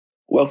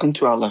Welcome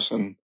to our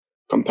lesson,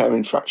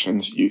 Comparing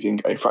Fractions using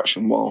a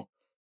fraction wall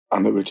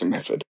and the written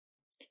method.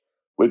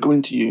 We're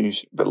going to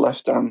use the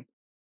less than,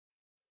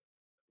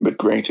 the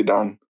greater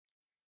than,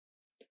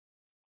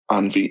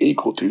 and the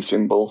equal to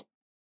symbol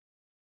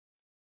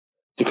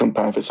to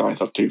compare the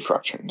size of two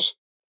fractions.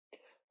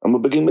 And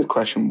we'll begin with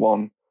question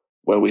 1,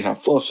 where we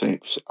have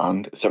 4/6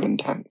 and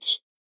 7/10.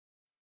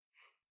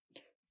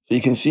 So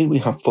you can see we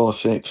have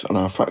 4/6 on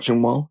our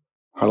fraction wall,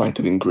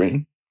 highlighted in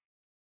green.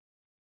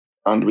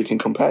 And we can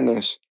compare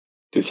this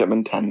to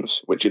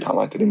 7/10, which is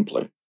highlighted in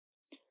blue.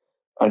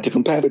 And to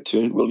compare the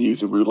two, we'll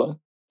use a ruler.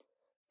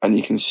 And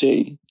you can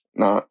see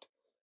that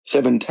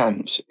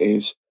 7/10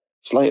 is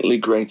slightly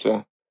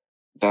greater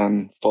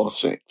than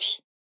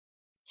 4/6.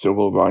 So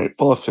we'll write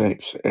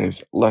 4/6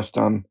 is less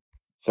than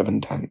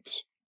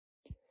 7/10.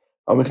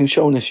 And we can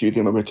show this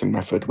using a written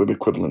method with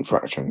equivalent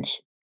fractions,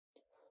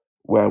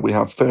 where we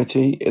have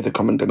 30 is a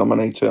common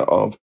denominator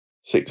of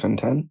 6 and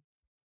 10.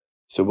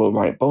 So we'll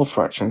write both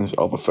fractions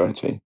over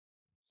 30.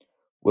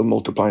 We'll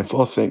multiply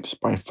 4/6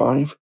 by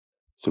 5,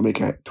 so we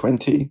get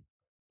 20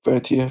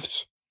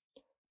 30ths,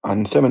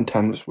 and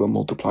 7/10 we'll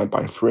multiply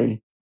by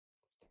 3,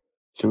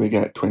 so we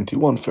get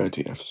 21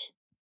 30ths.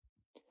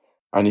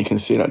 And you can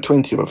see that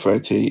 20 over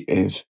 30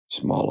 is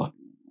smaller.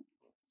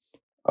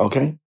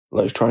 Okay,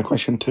 let's try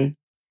question 2.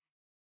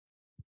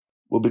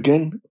 We'll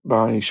begin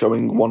by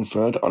showing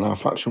 1/3 on our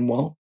fraction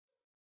wall,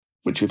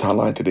 which is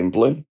highlighted in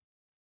blue,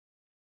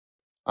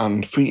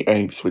 and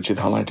 3/8, which is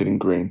highlighted in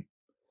green.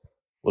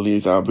 We'll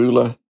use our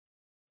ruler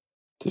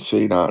to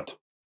see that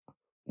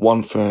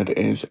 1/3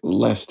 is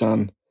less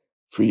than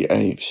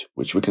 3/8,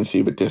 which we can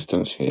see the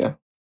distance here.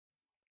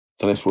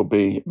 So this will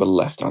be the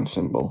less than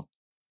symbol.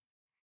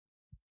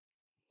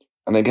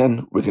 And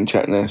again, we can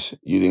check this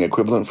using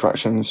equivalent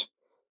fractions,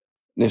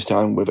 this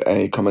time with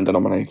a common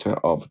denominator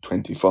of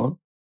 24.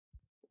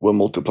 We'll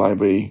multiply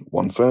the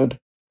 1/3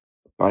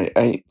 by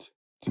 8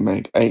 to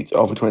make 8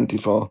 over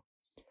 24,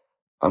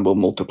 and we'll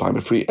multiply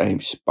the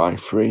 3/8 by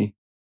 3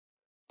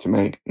 to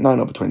make 9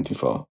 over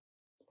 24.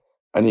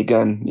 And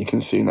again, you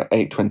can see that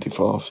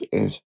 8/24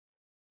 is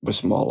the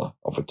smaller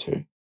of the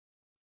two.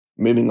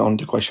 Moving on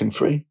to question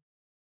 3,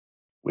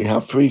 we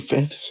have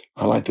 3/5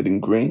 highlighted in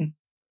green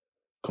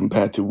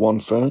compared to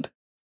 1/3,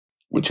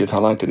 which is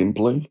highlighted in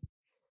blue.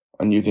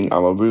 And using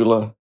our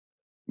ruler,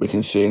 we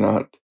can see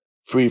that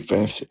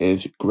 3/5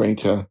 is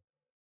greater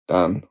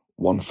than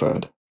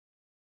 1/3.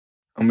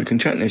 And we can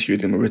check this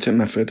using the written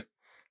method,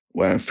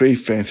 where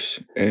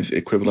 3/5 is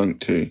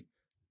equivalent to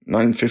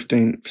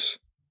 9/15,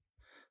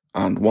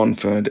 and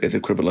 1/3 is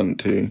equivalent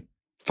to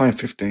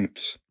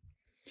 5/15.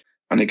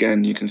 And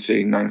again, you can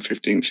see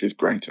 9/15 is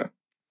greater.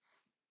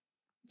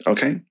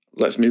 Okay,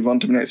 let's move on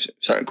to the next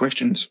set of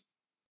questions.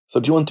 So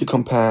do you want to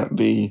compare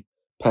the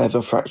pairs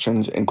of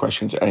fractions in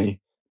questions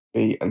A,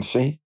 B, and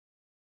C?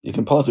 You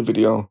can pause the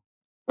video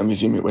and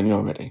resume it when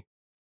you're ready.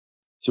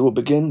 So we'll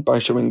begin by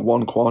showing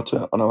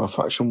 1/4 on our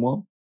fraction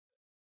wall,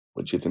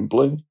 which is in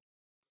blue,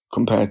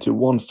 compared to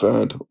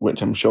 1/3,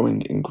 which I'm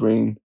showing in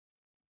green.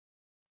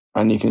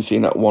 And you can see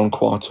that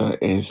 1/4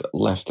 is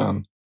less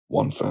than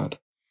 1/3.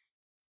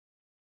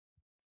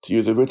 To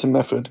use the written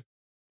method,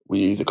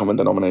 we use a common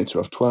denominator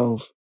of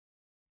 12.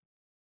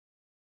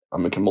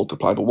 And we can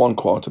multiply the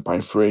 1/4 by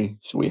 3,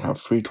 so we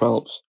have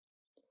 3/12.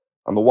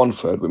 And the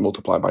 1/3 we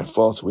multiply by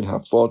 4, so we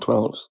have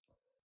 4/12.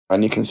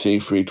 And you can see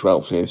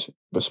 3/12 is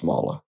the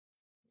smaller.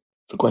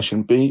 For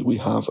question B, we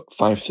have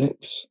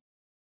 5/6,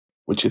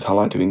 which is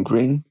highlighted in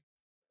green,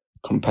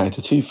 compared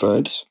to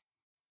 2/3,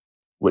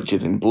 which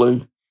is in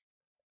blue.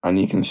 And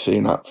you can see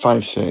that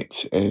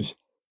 5/6 is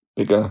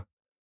bigger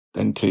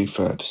than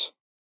 2/3.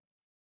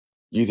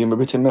 Using the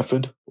written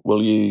method,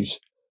 we'll use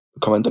the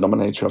common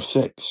denominator of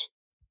 6.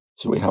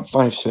 So we have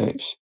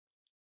 5/6,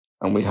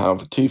 and we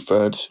have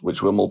 2/3,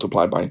 which we'll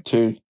multiply by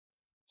 2,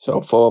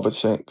 so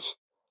 4/6.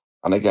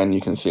 And again, you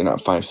can see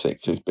that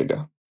 5/6 is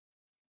bigger.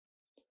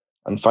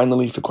 And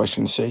finally, for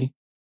question C,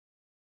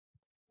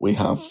 we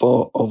have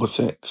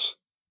 4/6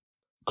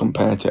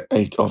 compared to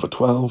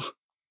 8/12.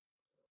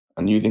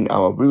 And using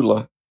our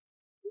ruler,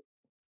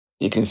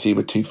 you can see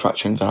the two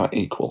fractions are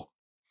equal.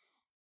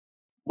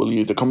 We'll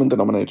use the common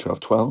denominator of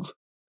 12,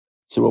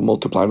 so we'll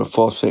multiply the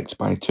 4/6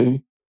 by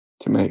 2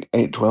 to make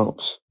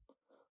 8/12,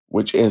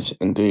 which is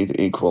indeed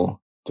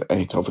equal to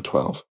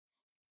 8/12.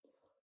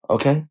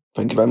 Okay,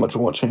 thank you very much for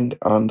watching,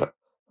 and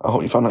I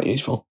hope you found that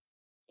useful.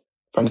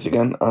 Thanks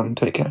again, and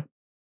take care.